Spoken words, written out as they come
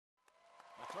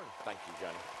Thank you,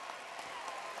 Johnny.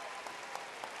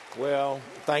 Well,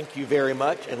 thank you very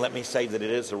much, and let me say that it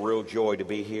is a real joy to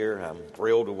be here. I'm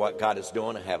thrilled with what God is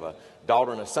doing. I have a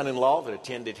daughter and a son-in-law that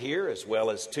attended here, as well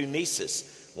as two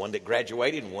nieces, one that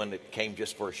graduated and one that came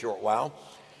just for a short while.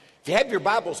 If you have your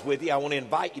Bibles with you, I want to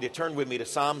invite you to turn with me to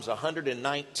Psalms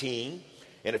 119.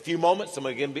 In a few moments, I'm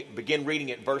going to begin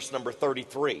reading at verse number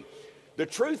 33. The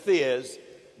truth is,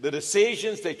 the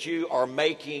decisions that you are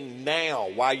making now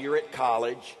while you're at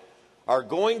college are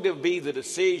going to be the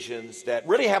decisions that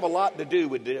really have a lot to do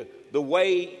with the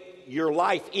way your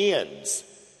life ends.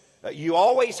 You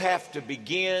always have to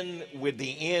begin with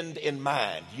the end in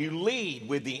mind. You lead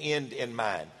with the end in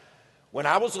mind. When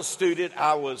I was a student,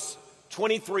 I was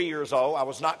 23 years old. I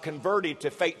was not converted to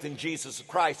faith in Jesus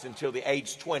Christ until the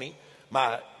age 20.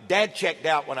 My dad checked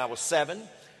out when I was 7,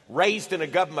 raised in a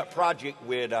government project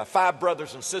with 5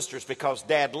 brothers and sisters because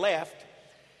Dad left,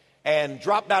 and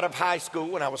dropped out of high school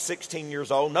when I was 16 years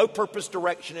old. No purpose,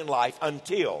 direction in life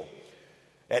until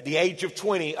at the age of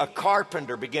 20, a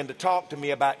carpenter began to talk to me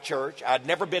about church. I'd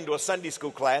never been to a Sunday school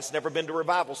class, never been to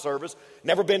revival service,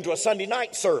 never been to a Sunday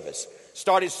night service.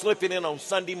 Started slipping in on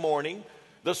Sunday morning.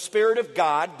 The Spirit of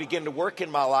God began to work in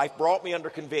my life, brought me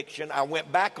under conviction. I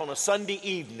went back on a Sunday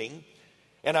evening,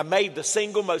 and I made the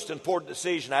single most important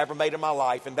decision I ever made in my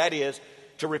life, and that is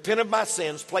to repent of my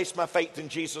sins, place my faith in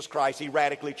Jesus Christ. He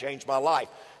radically changed my life.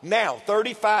 Now,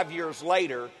 35 years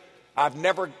later, I've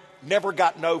never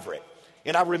gotten over it.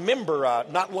 And I remember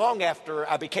not long after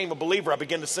I became a believer, I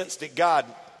began to sense that God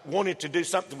wanted to do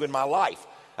something with my life.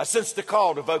 I sensed the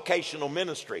call to vocational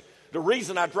ministry. The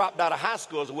reason I dropped out of high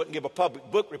school is I wouldn't give a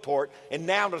public book report, and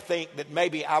now to think that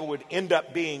maybe I would end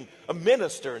up being a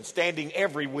minister and standing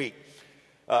every week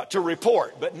to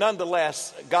report. But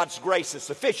nonetheless, God's grace is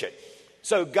sufficient.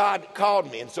 So God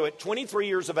called me, and so at 23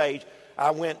 years of age,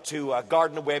 I went to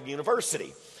Gardner-Webb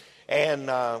University, and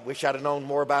wish I'd have known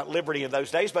more about liberty in those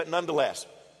days, but nonetheless,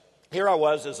 here I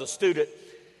was as a student,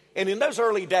 and in those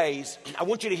early days, I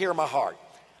want you to hear my heart.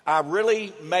 I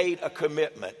really made a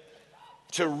commitment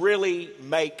to really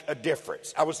make a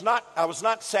difference. I was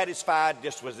not satisfied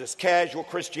just with this casual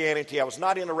Christianity. I was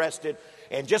not interested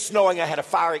in just knowing I had a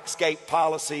fire escape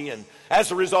policy, and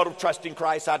as a result of trusting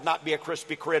Christ, I'd not be a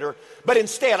crispy critter. But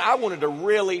instead, I wanted to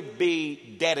really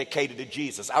be dedicated to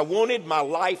Jesus. I wanted my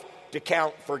life to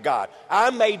count for God. I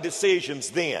made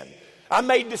decisions then. I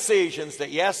made decisions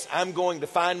that, yes, I'm going to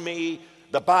find me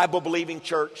the Bible-believing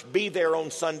church, be there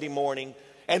on Sunday morning,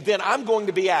 and then I'm going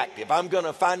to be active. I'm going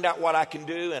to find out what I can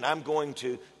do, and I'm going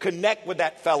to connect with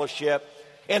that fellowship,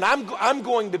 and I'm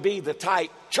going to be the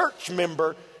type church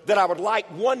member that I would like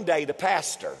one day to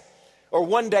pastor, or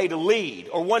one day to lead,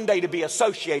 or one day to be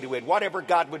associated with, whatever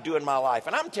God would do in my life.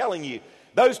 And I'm telling you,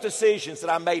 those decisions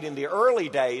that I made in the early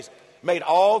days made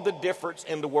all the difference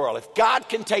in the world. If God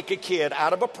can take a kid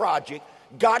out of a project,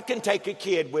 God can take a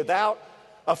kid without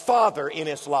a father in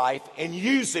his life and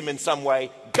use him in some way.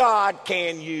 God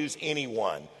can use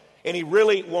anyone, and He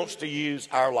really wants to use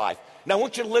our life. Now, I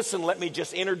want you to listen. Let me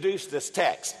just introduce this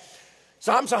text.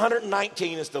 Psalms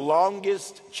 119 is the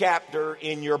longest chapter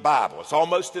in your Bible. It's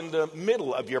almost in the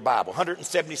middle of your Bible,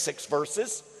 176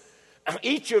 verses.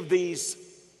 Each of these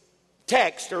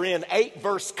texts are in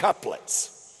 8-verse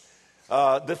couplets.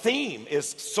 The theme is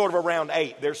sort of around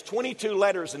 8. There's 22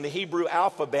 letters in the Hebrew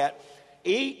alphabet.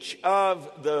 Each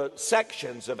of the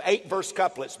sections of 8-verse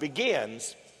couplets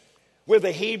begins with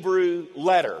a Hebrew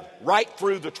letter, right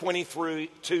through the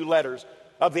 22 letters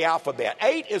of the alphabet.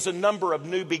 8 is a number of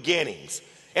new beginnings.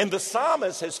 And the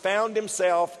psalmist has found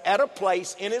himself at a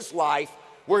place in his life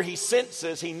where he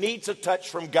senses he needs a touch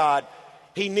from God.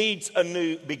 He needs a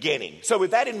new beginning. So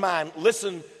with that in mind,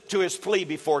 listen to his plea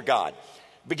before God.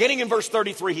 Beginning in verse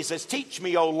 33, he says, "Teach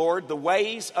me, O Lord, the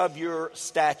ways of your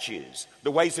statutes,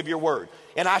 the ways of your word,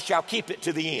 and I shall keep it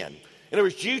to the end." In other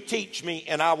words, you teach me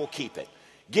and I will keep it.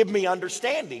 Give me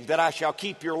understanding that I shall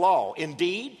keep your law.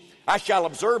 Indeed, I shall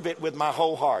observe it with my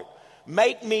whole heart.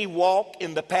 Make me walk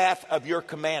in the path of your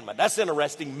commandment. That's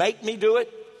interesting. Make me do it.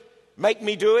 Make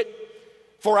me do it.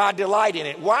 For I delight in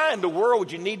it. Why in the world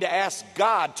would you need to ask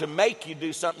God to make you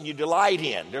do something you delight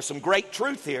in? There's some great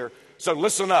truth here, so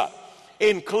listen up.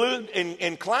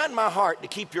 Incline my heart to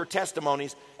keep your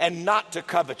testimonies and not to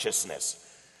covetousness.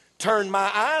 Turn my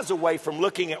eyes away from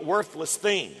looking at worthless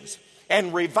things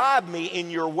and revive me in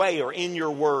your way or in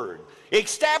your word.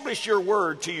 Establish your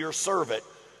word to your servant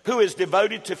who is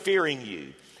devoted to fearing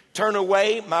you. Turn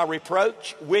away my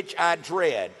reproach, which I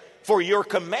dread, for your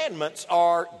commandments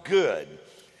are good.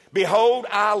 Behold,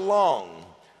 I long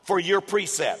for your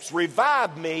precepts.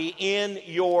 Revive me in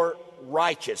your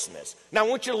righteousness. Now, I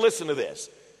want you to listen to this.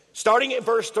 Starting at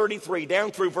verse 33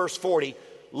 down through verse 40,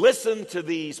 listen to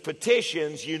these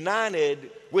petitions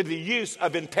united with the use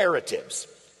of imperatives.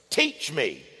 Teach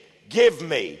me, give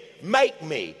me, make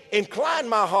me, incline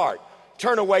my heart,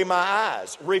 turn away my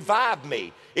eyes, revive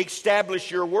me,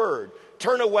 establish your word,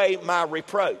 turn away my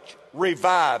reproach,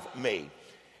 revive me.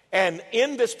 And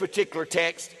in this particular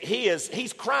text,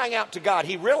 he's crying out to God.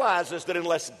 He realizes that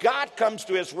unless God comes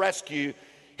to his rescue,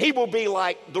 he will be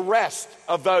like the rest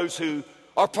of those who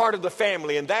are part of the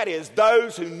family, and that is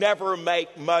those who never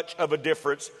make much of a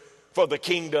difference for the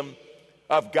kingdom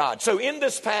of God. So in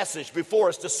this passage before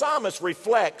us, the psalmist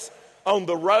reflects on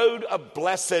the road of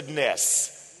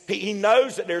blessedness. He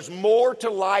knows that there's more to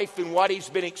life than what he's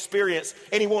been experienced,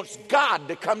 and he wants God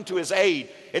to come to his aid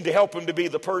and to help him to be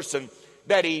the person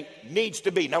that he needs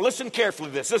to be. Now listen carefully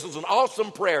to this. This is an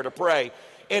awesome prayer to pray,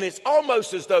 and it's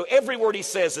almost as though every word he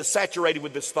says is saturated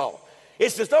with this thought.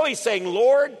 It's as though he's saying,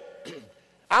 Lord,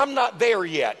 I'm not there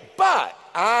yet, but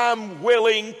I'm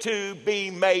willing to be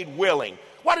made willing.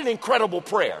 What an incredible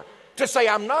prayer to say,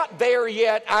 I'm not there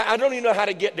yet. I don't even know how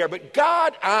to get there, but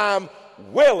God, I'm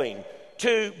willing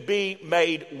to be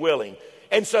made willing.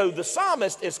 And so the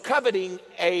psalmist is coveting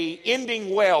a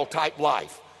ending well type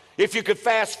life. If you could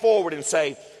fast forward and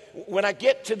say, when I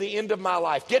get to the end of my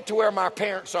life, get to where my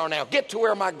parents are now, get to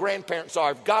where my grandparents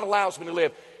are, if God allows me to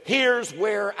live, here's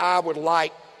where I would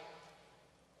like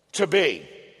to be.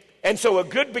 And so a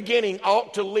good beginning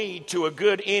ought to lead to a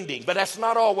good ending, but that's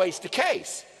not always the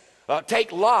case.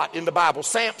 Take Lot in the Bible,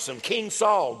 Samson, King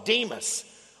Saul, Demas,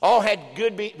 all had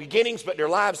good beginnings, but their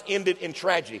lives ended in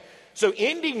tragedy. So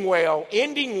ending well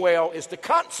is the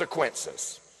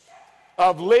consequences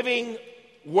of living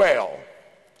well.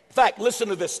 In fact, listen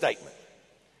to this statement.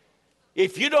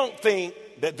 If you don't think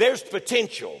that there's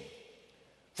potential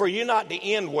for you not to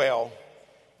end well,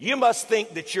 you must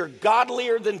think that you're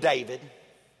godlier than David,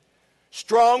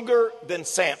 stronger than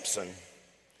Samson,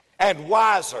 and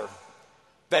wiser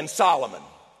than Solomon.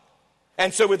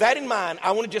 And so with that in mind,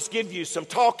 I want to just give you some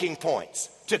talking points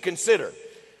to consider.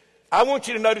 I want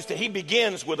you to notice that he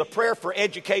begins with a prayer for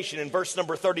education in verse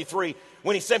number 33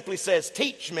 when he simply says,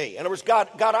 teach me. In other words, God,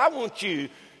 I want you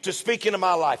to speak into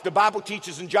my life. The Bible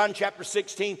teaches in John chapter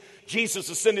 16, Jesus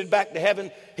ascended back to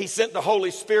heaven. He sent the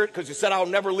Holy Spirit because he said, I'll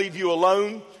never leave you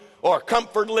alone or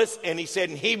comfortless. And he said,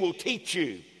 and he will teach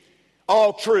you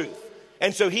all truth.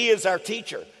 And so he is our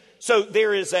teacher. So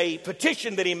there is a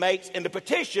petition that he makes, and the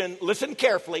petition, listen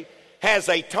carefully, has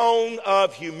a tone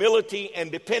of humility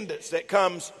and dependence that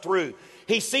comes through.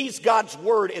 He sees God's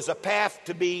word as a path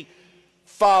to be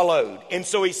followed. And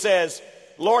so he says,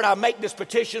 Lord, I make this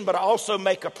petition, but I also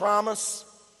make a promise,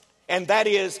 and that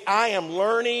is I am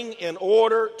learning in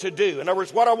order to do. In other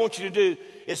words, what I want you to do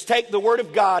is take the word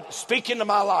of God, speak into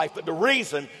my life, but the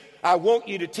reason I want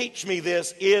you to teach me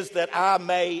this is that I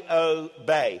may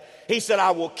obey. He said,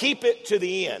 I will keep it to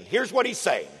the end. Here's what he's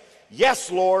saying.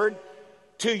 Yes, Lord,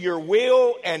 to your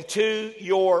will and to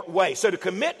your way. So the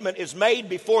commitment is made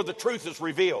before the truth is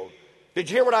revealed. Did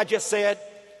you hear what I just said?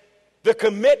 The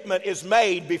commitment is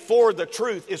made before the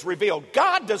truth is revealed.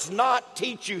 God does not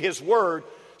teach you his word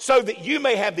so that you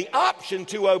may have the option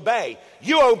to obey.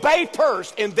 You obey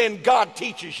first, and then God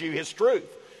teaches you his truth.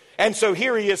 And so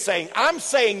here he is saying, I'm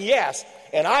saying yes,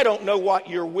 and I don't know what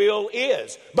your will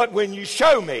is. But when you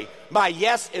show me, my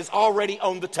yes is already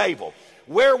on the table.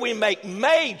 Where we make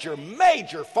major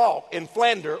fault in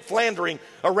philandering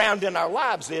around in our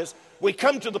lives is we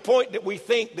come to the point that we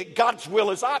think that God's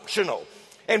will is optional.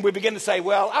 And we begin to say,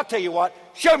 well, I'll tell you what,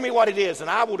 show me what it is, and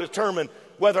I will determine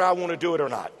whether I want to do it or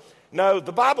not. No,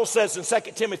 the Bible says in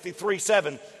 2 Timothy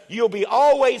 3:7, you'll be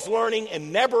always learning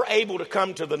and never able to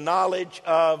come to the knowledge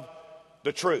of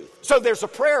the truth. So there's a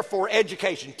prayer for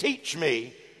education. Teach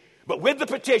me. But with the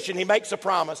petition, he makes a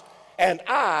promise, and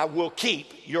I will keep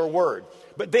your word.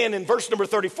 But then in verse number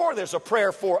 34, there's a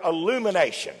prayer for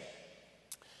illumination.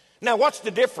 Now, what's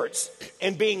the difference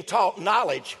in being taught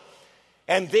knowledge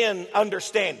and then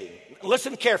understanding?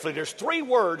 Listen carefully. There's three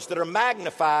words that are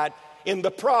magnified in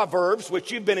the Proverbs,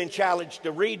 which you've been in challenge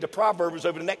to read the Proverbs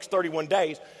over the next 31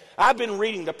 days. I've been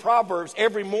reading the Proverbs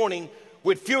every morning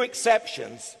with few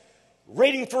exceptions,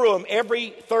 reading through them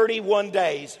every 31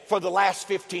 days for the last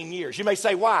 15 years. You may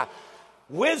say, why?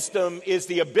 Wisdom is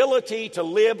the ability to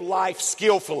live life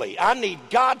skillfully. I need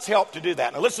God's help to do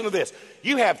that. Now listen to this.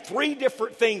 You have three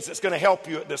different things that's going to help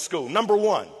you at this school. Number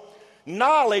one,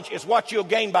 knowledge is what you'll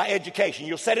gain by education.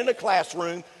 You'll sit in a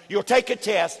classroom, you'll take a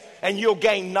test, and you'll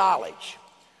gain knowledge.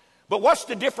 But what's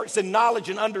the difference in knowledge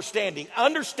and understanding?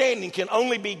 Understanding can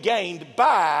only be gained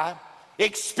by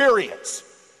experience.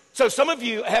 So some of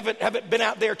you haven't been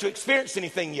out there to experience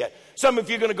anything yet. Some of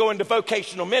you are going to go into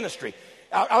vocational ministry.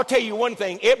 I'll tell you one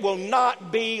thing, it will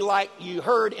not be like you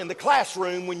heard in the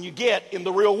classroom when you get in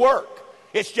the real work.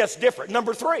 It's just different.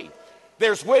 Number 3,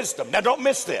 there's wisdom. Now don't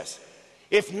miss this.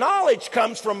 If knowledge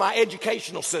comes from my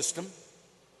educational system,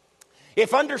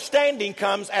 if understanding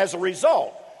comes as a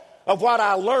result of what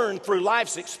I learned through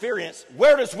life's experience,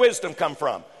 where does wisdom come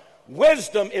from?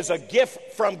 Wisdom is a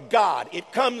gift from God.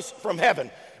 It comes from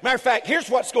heaven. Matter of fact, here's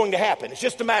what's going to happen. It's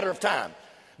just a matter of time.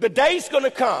 The day's going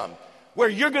to come where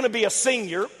you're going to be a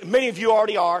senior. Many of you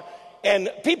already are.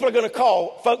 And people are going to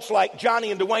call folks like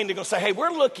Johnny and Dwayne. They're going to say, hey,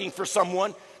 we're looking for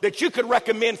someone that you could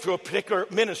recommend for a particular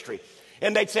ministry.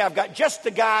 And they'd say, I've got just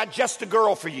a guy, just a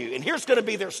girl for you. And here's going to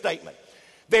be their statement.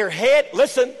 Their head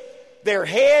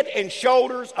and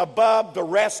shoulders above the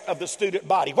rest of the student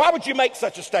body. Why would you make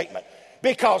such a statement?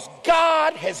 Because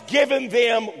God has given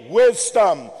them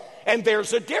wisdom. And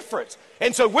there's a difference.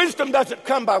 And so wisdom doesn't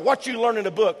come by what you learn in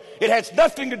a book. It has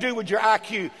nothing to do with your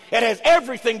IQ. It has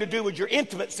everything to do with your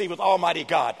intimacy with Almighty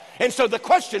God. And so the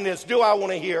question is, do I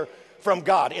want to hear from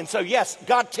God? And so yes,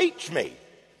 God, teach me,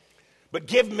 but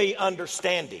give me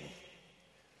understanding.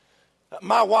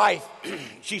 My wife,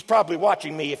 she's probably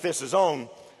watching me if this is on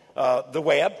the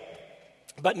web,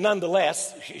 but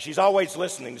nonetheless, she's always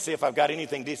listening to see if I've got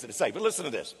anything decent to say. But listen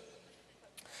to this.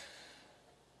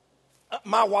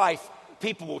 My wife,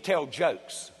 people will tell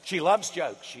jokes. She loves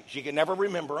jokes. She can never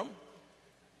remember them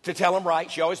to tell them right.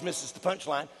 She always misses the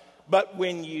punchline. But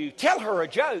when you tell her a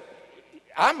joke,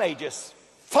 I may just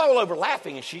fall over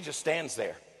laughing and she just stands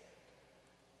there.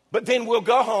 But then we'll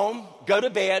go home, go to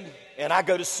bed, and I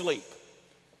go to sleep.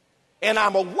 And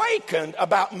I'm awakened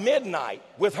about midnight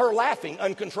with her laughing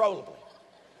uncontrollably.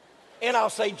 And I'll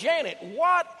say, Janet,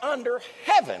 what under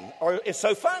heaven is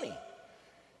so funny?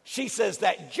 She says,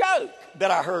 that joke that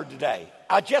I heard today,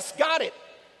 I just got it.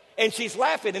 And she's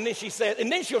laughing, and then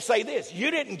she'll say this,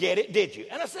 you didn't get it, did you?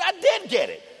 And I said, I did get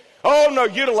it. Oh, no,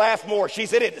 you'd have laughed more. She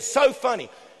said, it's so funny.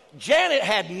 Janet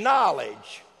had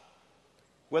knowledge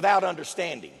without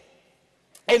understanding.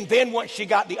 And then once she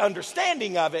got the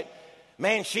understanding of it,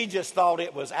 man, she just thought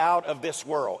it was out of this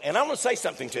world. And I'm going to say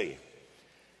something to you.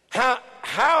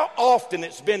 How often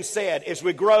it's been said as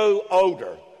we grow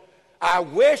older, I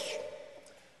wish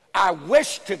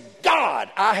to God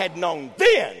I had known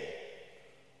then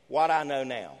what I know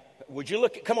now. Would you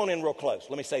come on in real close.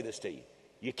 Let me say this to you.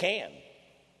 You can.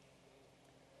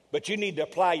 But you need to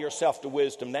apply yourself to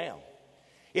wisdom now.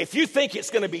 If you think it's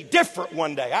going to be different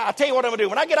one day, I'll tell you what I'm going to do.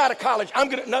 When I get out of college,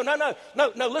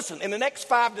 no, listen. In the next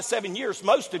 5 to 7 years,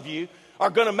 most of you are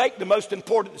going to make the most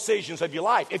important decisions of your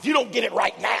life. If you don't get it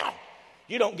right now,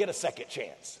 you don't get a second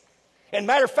chance. And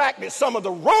matter of fact, it's some of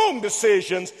the wrong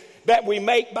decisions that we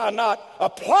make by not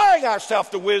applying ourselves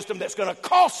to wisdom that's going to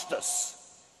cost us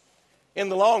in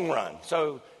the long run.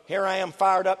 So here I am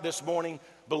fired up this morning,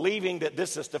 believing that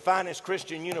this is the finest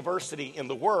Christian university in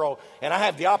the world, and I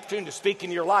have the opportunity to speak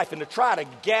into your life and to try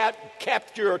to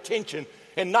capture your attention.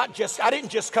 And I didn't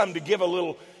just come to give a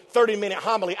little 30-minute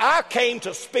homily. I came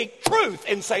to speak truth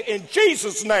and say, in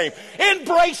Jesus' name,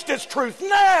 embrace this truth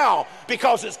now,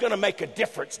 because it's going to make a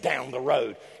difference down the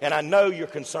road. And I know you're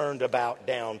concerned about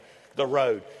down the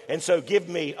road. And so give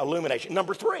me illumination.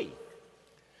 Number 3,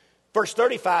 verse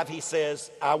 35, he says,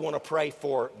 I want to pray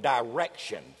for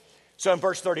direction. So in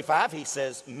verse 35, he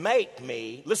says, make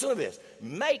me, listen to this,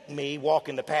 make me walk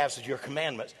in the paths of your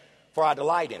commandments, for I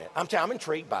delight in it. I'm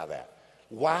intrigued by that.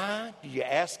 Why do you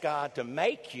ask God to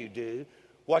make you do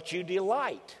what you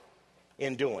delight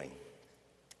in doing?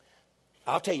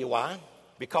 I'll tell you why.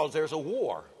 Because there's a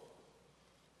war.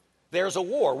 There's a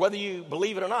war. Whether you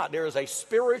believe it or not, there is a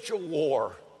spiritual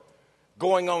war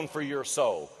going on for your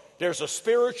soul. There's a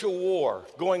spiritual war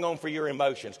going on for your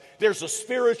emotions. There's a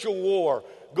spiritual war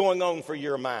going on for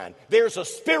your mind. There's a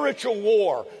spiritual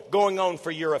war going on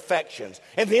for your affections.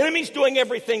 And the enemy's doing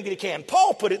everything that he can.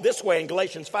 Paul put it this way in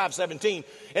Galatians 5:17.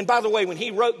 And by the way, when he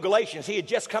wrote Galatians, he had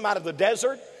just come out of the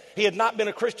desert. He had not been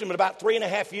a Christian in about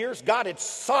 3.5 years. God had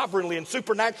sovereignly and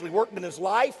supernaturally worked in his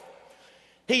life.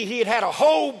 He had had a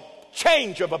whole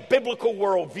change of a biblical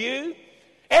worldview.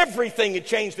 Everything had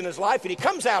changed in his life, and he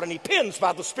comes out and he pins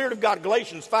by the Spirit of God,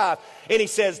 Galatians 5, and he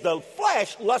says, the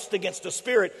flesh lusts against the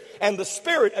Spirit, and the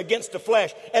Spirit against the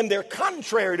flesh, and they're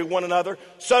contrary to one another,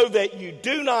 so that you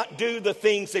do not do the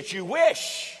things that you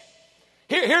wish.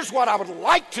 Here's what I would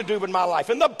like to do in my life,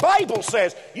 and the Bible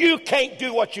says you can't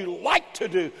do what you like to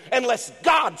do unless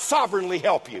God sovereignly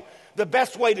help you. The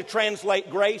best way to translate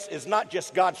grace is not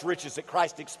just God's riches at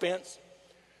Christ's expense,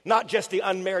 not just the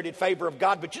unmerited favor of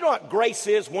God, but you know what grace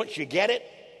is once you get it?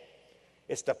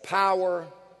 It's the power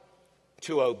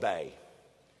to obey.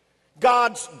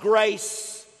 God's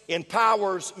grace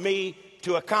empowers me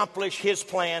to accomplish His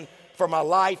plan for my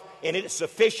life, and it is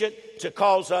sufficient to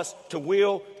cause us to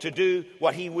will to do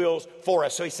what He wills for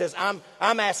us. So He says, I'm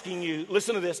asking you,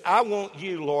 listen to this, I want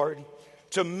you, Lord,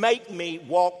 to make me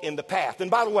walk in the path.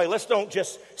 And by the way, let's don't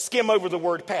just skim over the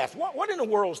word path. What in the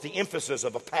world is the emphasis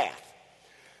of a path?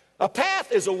 A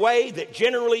path is a way that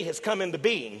generally has come into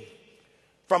being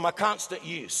from a constant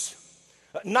use.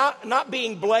 Not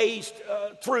being blazed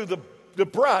through the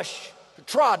brush,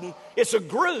 trodden. It's a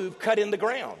groove cut in the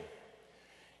ground.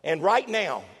 And right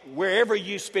now, wherever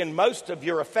you spend most of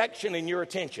your affection and your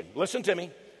attention, listen to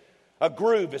me, a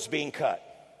groove is being cut.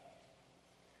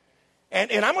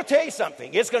 And I'm going to tell you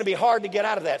something. It's going to be hard to get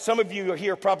out of that. Some of you are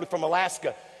here probably from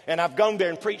Alaska, and I've gone there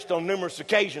and preached on numerous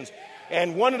occasions.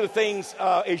 And one of the things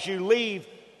as you leave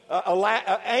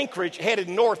Anchorage headed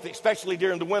north, especially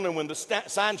during the winter when the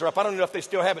signs are up, I don't know if they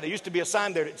still have it. There used to be a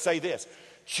sign there that say this: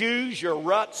 choose your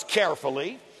ruts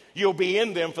carefully. You'll be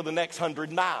in them for the next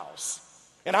 100 miles.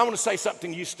 And I want to say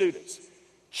something to you students.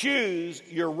 Choose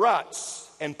your ruts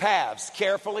and paths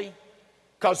carefully,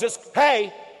 because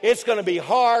it's going to be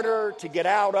harder to get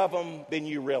out of them than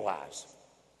you realize.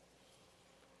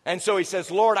 And so he says,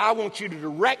 Lord, I want you to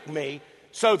direct me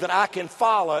so that I can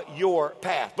follow your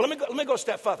path. But let me go a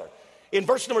step further. In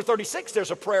verse number 36,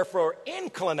 there's a prayer for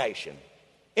inclination.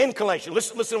 Inclination.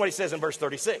 Listen to what he says in verse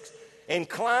 36.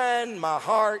 Incline my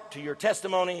heart to your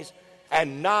testimonies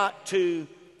and not to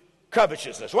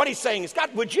covetousness. What he's saying is,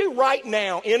 God, would you right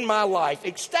now in my life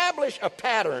establish a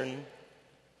pattern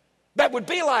that would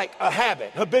be like a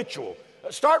habit, habitual.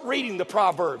 Start reading the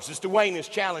Proverbs as Dwayne has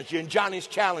challenged you and Johnny's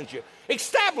challenged you.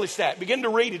 Establish that. Begin to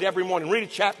read it every morning. Read a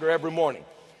chapter every morning.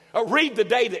 Read the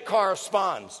day that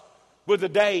corresponds with the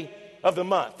day of the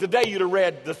month, the day you'd have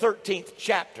read the 13th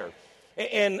chapter.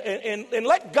 And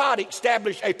let God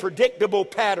establish a predictable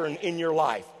pattern in your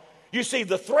life. You see,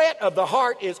 the threat of the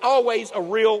heart is always a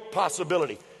real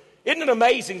possibility. Isn't it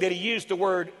amazing that he used the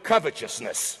word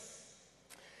covetousness?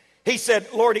 He said,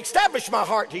 Lord, establish my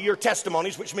heart to your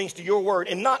testimonies, which means to your word,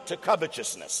 and not to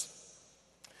covetousness.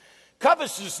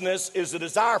 Covetousness is a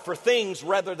desire for things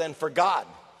rather than for God.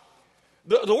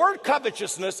 The word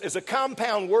covetousness is a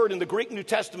compound word in the Greek New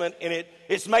Testament, and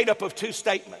it's made up of two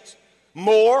statements.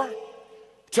 More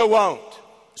to want.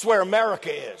 It's where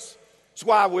America is. It's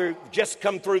why we've just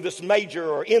come through this major,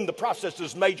 or in the process of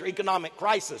this major economic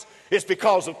crisis. It's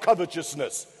because of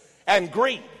covetousness and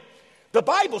greed. The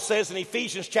Bible says in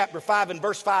Ephesians chapter 5 and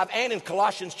verse 5, and in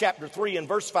Colossians chapter 3 and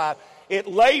verse 5, it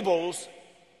labels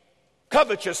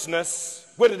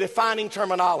covetousness with a defining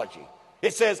terminology.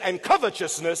 It says, and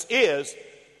covetousness is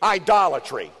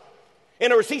idolatry. In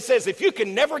other words, he says, if you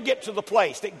can never get to the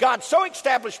place that God so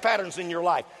established patterns in your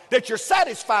life that you're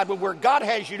satisfied with where God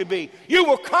has you to be, you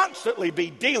will constantly be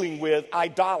dealing with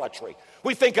idolatry.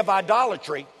 We think of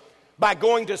idolatry by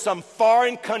going to some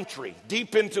foreign country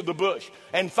deep into the bush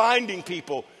and finding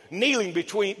people kneeling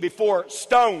before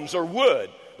stones or wood.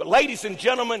 But ladies and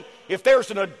gentlemen, if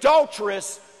there's an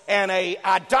adulterous and an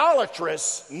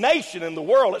idolatrous nation in the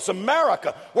world, it's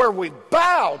America, where we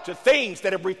bow to things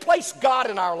that have replaced God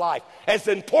in our life as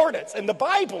importance. And the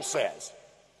Bible says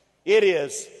it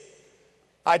is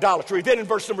idolatry. Then in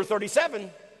verse number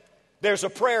 37, there's a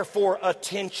prayer for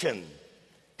attention.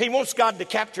 He wants God to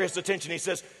capture his attention. He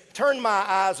says, turn my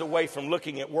eyes away from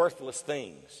looking at worthless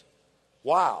things.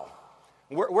 Wow.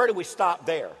 Where do we stop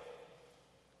there?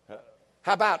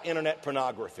 How about internet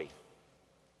pornography?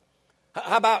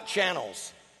 How about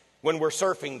channels when we're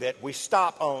surfing that we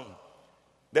stop on,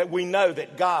 that we know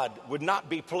that God would not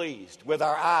be pleased with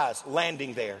our eyes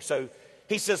landing there? So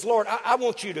he says, Lord, I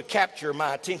want you to capture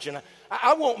my attention.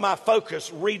 I want my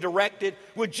focus redirected.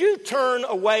 Would you turn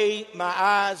away my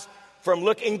eyes from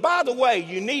looking? By the way,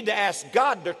 you need to ask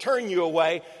God to turn you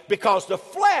away, because the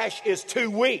flesh is too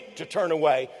weak to turn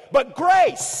away. But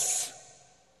grace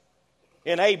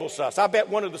enables us. I bet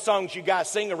one of the songs you guys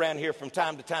sing around here from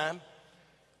time to time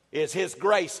is His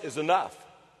grace is enough.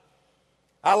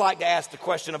 I like to ask the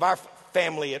question of our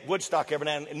family at Woodstock every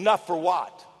now and then, enough for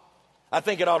what? I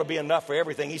think it ought to be enough for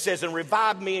everything. He says, and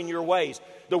revive me in your ways.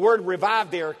 The word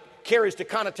revive there carries the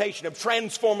connotation of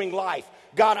transforming life.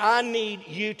 God, I need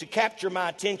you to capture my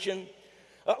attention.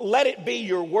 Let it be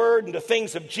your word and the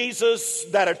things of Jesus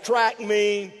that attract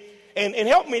me. And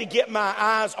help me to get my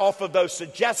eyes off of those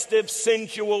suggestive,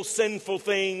 sensual, sinful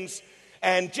things.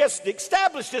 And just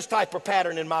establish this type of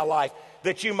pattern in my life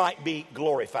that you might be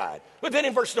glorified. But then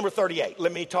in verse number 38,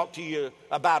 let me talk to you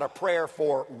about a prayer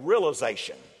for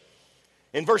realization.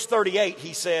 In verse 38,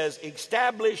 he says,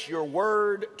 establish your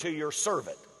word to your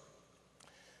servant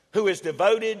who is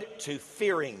devoted to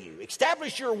fearing you.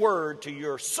 Establish your word to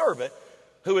your servant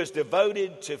who is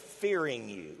devoted to fearing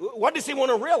you. What does he want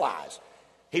to realize?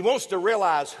 He wants to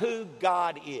realize who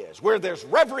God is, where there's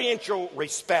reverential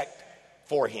respect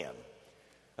for him.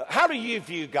 How do you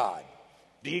view God?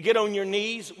 Do you get on your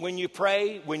knees when you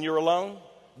pray, when you're alone?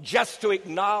 Just to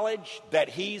acknowledge that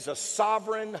he's a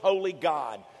sovereign, holy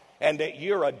God, and that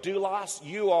you're a doulos,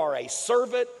 you are a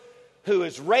servant who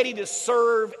is ready to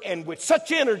serve, and with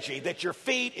such energy that your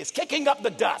feet is kicking up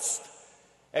the dust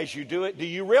as you do it? Do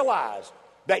you realize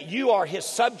that you are his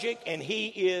subject and he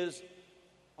is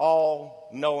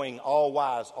all-knowing,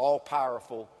 all-wise,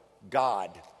 all-powerful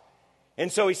God?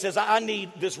 And so he says, I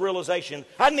need this realization.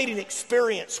 I need an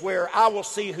experience where I will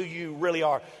see who you really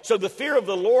are. So the fear of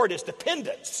the Lord is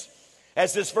dependence,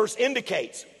 as this verse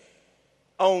indicates,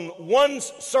 on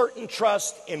one's certain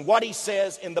trust in what he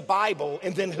says in the Bible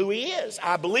and then who he is.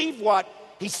 I believe what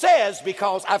he says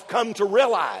because I've come to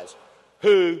realize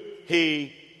who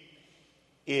he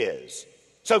is.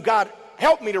 So God,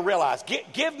 help me to realize.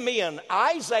 Give me an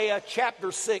Isaiah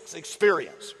chapter 6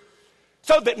 experience.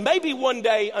 So that maybe one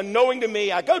day, unknowing to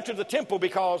me, I go to the temple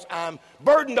because I'm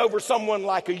burdened over someone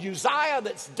like a Uzziah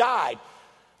that's died.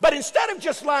 But instead of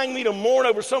just allowing me to mourn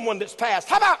over someone that's passed,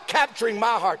 how about capturing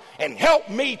my heart and help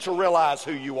me to realize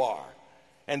who you are?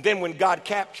 And then when God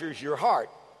captures your heart,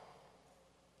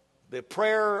 the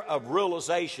prayer of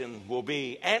realization will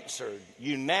be answered.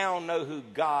 You now know who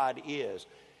God is.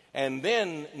 And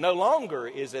then no longer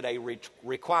is it a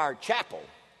required chapel.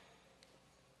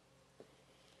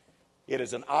 It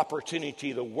is an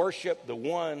opportunity to worship the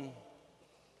one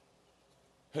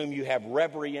whom you have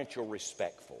reverential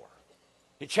respect for.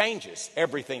 It changes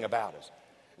everything about us.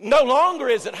 No longer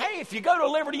is it, hey, if you go to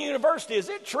Liberty University, is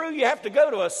it true you have to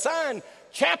go to assigned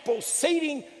chapel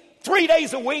seating 3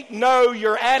 days a week? No,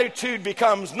 your attitude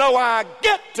becomes, no, I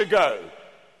get to go.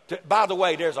 By the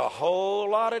way, there's a whole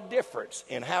lot of difference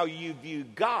in how you view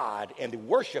God and the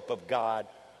worship of God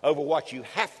over what you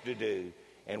have to do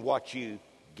and what you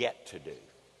get to do.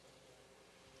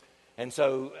 And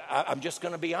so I'm just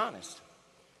going to be honest.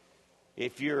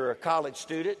 If you're a college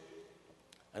student,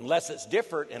 unless it's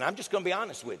different, and I'm just going to be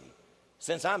honest with you,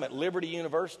 since I'm at Liberty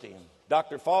University and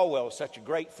Dr. Falwell is such a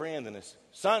great friend and his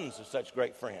sons are such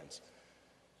great friends,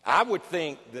 I would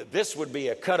think that this would be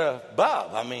a cut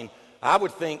above. I mean, I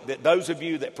would think that those of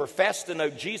you that profess to know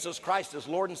Jesus Christ as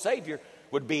Lord and Savior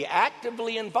would be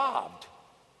actively involved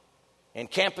in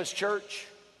campus church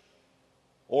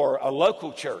or a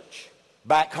local church,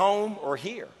 back home or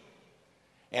here.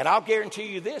 And I'll guarantee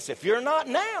you this, if you're not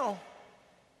now,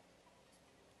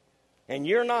 and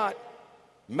you're not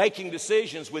making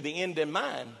decisions with the end in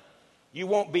mind, you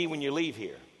won't be when you leave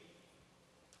here.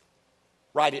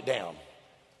 Write it down.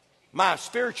 My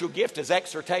spiritual gift is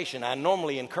exhortation. I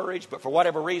normally encourage, but for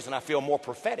whatever reason, I feel more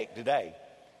prophetic today.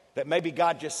 That maybe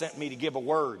God just sent me to give a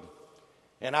word.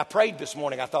 And I prayed this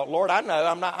morning. I thought, Lord, I know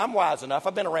I'm wise enough.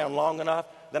 I've been around long enough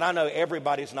that I know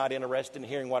everybody's not interested in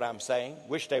hearing what I'm saying.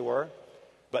 Wish they were.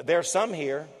 But there's some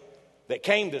here that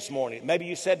came this morning. Maybe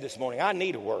you said this morning, I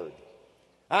need a word.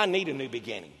 I need a new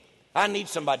beginning. I need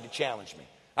somebody to challenge me.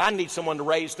 I need someone to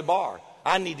raise the bar.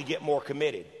 I need to get more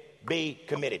committed. Be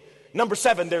committed. Number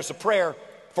 7, there's a prayer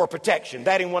for protection.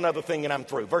 That ain't one other thing and I'm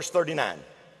through. Verse 39.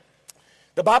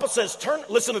 The Bible says,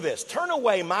 listen to this. Turn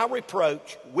away my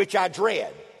reproach, which I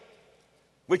dread.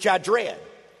 Which I dread.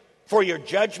 For your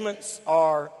judgments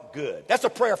are good. That's a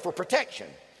prayer for protection.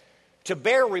 To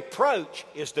bear reproach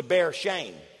is to bear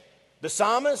shame. The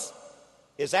psalmist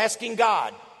is asking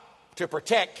God to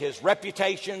protect his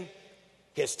reputation,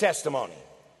 his testimony.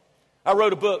 I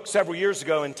wrote a book several years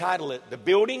ago entitled it, The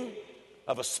Building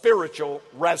of a Spiritual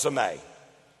Resume.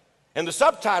 And the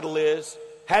subtitle is,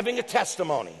 Having a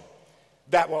Testimony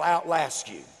That Will Outlast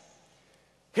You.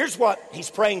 Here's what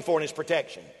he's praying for in his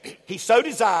protection. He so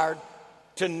desired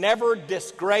to never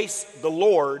disgrace the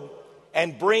Lord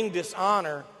and bring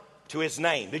dishonor to his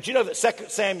name. Did you know that 2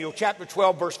 Samuel chapter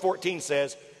 12 verse 14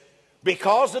 says,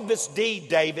 because of this deed,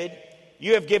 David,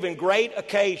 you have given great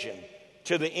occasion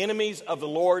to the enemies of the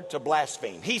Lord to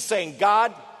blaspheme. He's saying,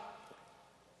 God,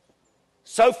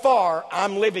 so far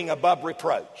I'm living above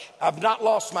reproach. I've not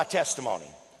lost my testimony.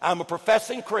 I'm a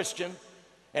professing Christian,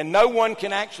 and no one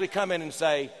can actually come in and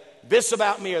say this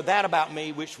about me or that about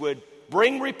me, which would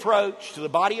bring reproach to the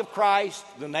body of Christ,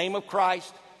 the name of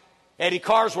Christ. Eddie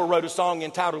Carswell wrote a song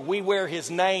entitled, We Wear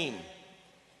His Name.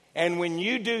 And when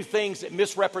you do things that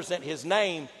misrepresent his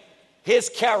name, his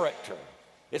character,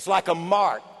 it's like a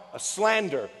mark, a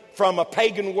slander from a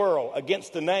pagan world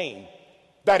against the name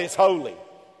that is holy.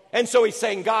 And so he's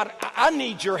saying, God, I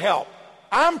need your help.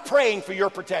 I'm praying for your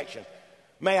protection.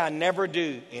 May I never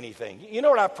do anything. You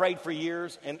know what I've prayed for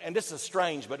years? And this is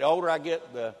strange, but the older I get,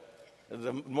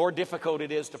 the more difficult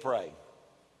it is to pray.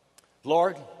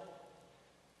 Lord,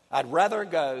 I'd rather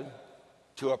go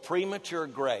to a premature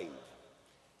grave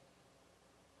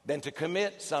than to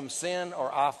commit some sin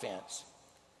or offense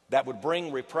that would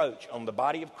bring reproach on the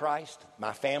body of Christ,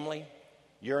 my family,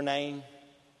 your name,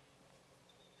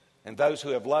 and those who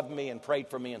have loved me and prayed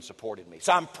for me and supported me.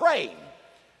 So I'm praying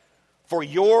for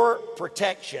your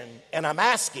protection, and I'm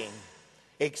asking,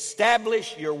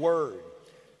 establish your word.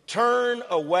 Turn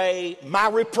away my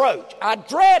reproach. I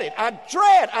dread it. I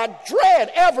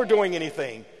dread ever doing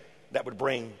anything that would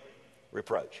bring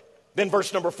reproach. Then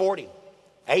verse number 40,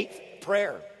 eighth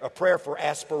prayer, a prayer for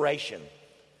aspiration.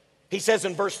 He says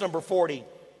in verse number 40,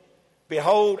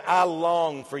 behold, I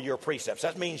long for your precepts.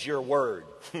 That means your word.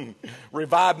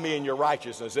 Revive me in your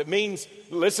righteousness. It means,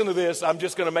 listen to this, I'm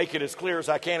just going to make it as clear as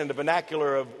I can in the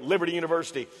vernacular of Liberty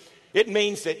University. It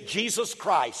means that Jesus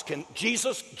Christ can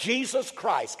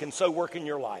so work in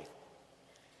your life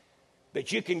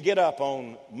that you can get up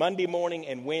on Monday morning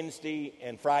and Wednesday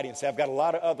and Friday and say, I've got a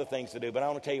lot of other things to do, but I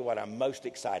want to tell you what I'm most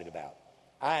excited about.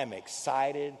 I am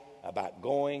excited about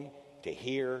going to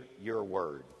hear your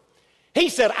word. He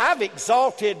said, I've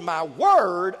exalted my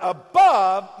word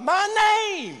above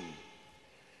my name.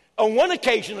 On one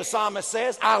occasion, the psalmist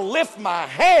says, I lift my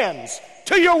hands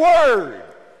to your word.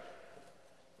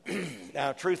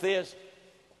 Now, truth is,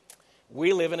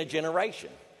 we live in a generation,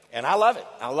 and I love it.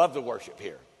 I love the worship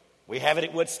here. We have it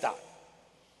at Woodstock.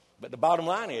 But the bottom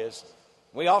line is,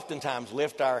 we oftentimes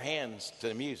lift our hands to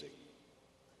the music.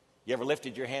 You ever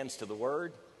lifted your hands to the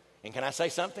word? And can I say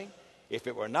something? If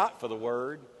it were not for the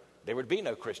word, there would be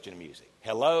no Christian music.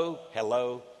 Hello,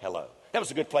 hello, hello. That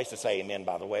was a good place to say amen,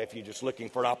 by the way, if you're just looking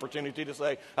for an opportunity to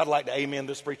say, I'd like to amen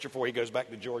this preacher before he goes back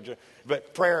to Georgia.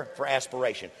 But prayer for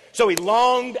aspiration. So he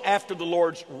longed after the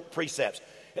Lord's precepts.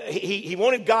 He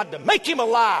wanted God to make him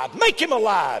alive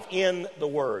in the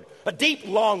word. A deep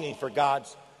longing for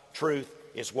God's truth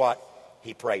is what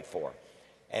he prayed for.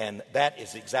 And that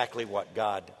is exactly what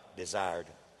God desired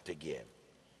to give.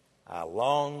 I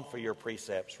long for your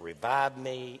precepts. Revive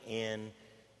me in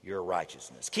your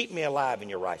righteousness. Keep me alive in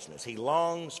your righteousness. He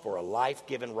longs for a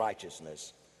life-giving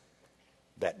righteousness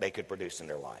that they could produce in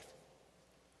their life.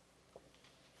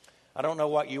 I don't know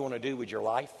what you want to do with your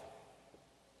life,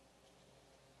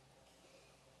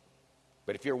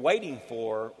 but if you're waiting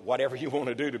for whatever you want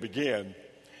to do to begin,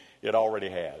 it already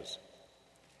has.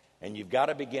 And you've got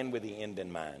to begin with the end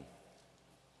in mind.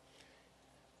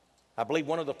 I believe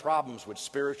one of the problems with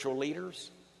spiritual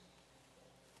leaders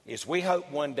is we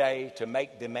hope one day to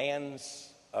make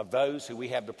demands of those who we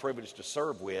have the privilege to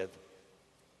serve with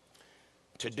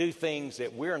to do things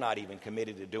that we're not even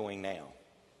committed to doing now.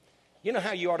 You know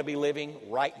how you ought to be living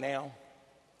right now?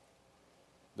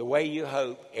 The way you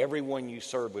hope everyone you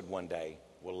serve with one day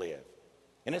will live.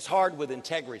 And it's hard with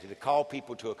integrity to call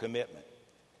people to a commitment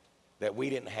that we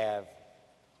didn't have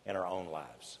in our own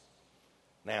lives.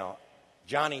 Now,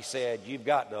 Johnny said, you've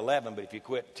got to 11, but if you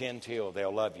quit 10 till,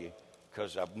 they'll love you.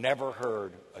 Because I've never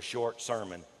heard a short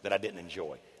sermon that I didn't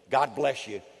enjoy. God bless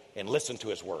you, and listen to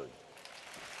his word.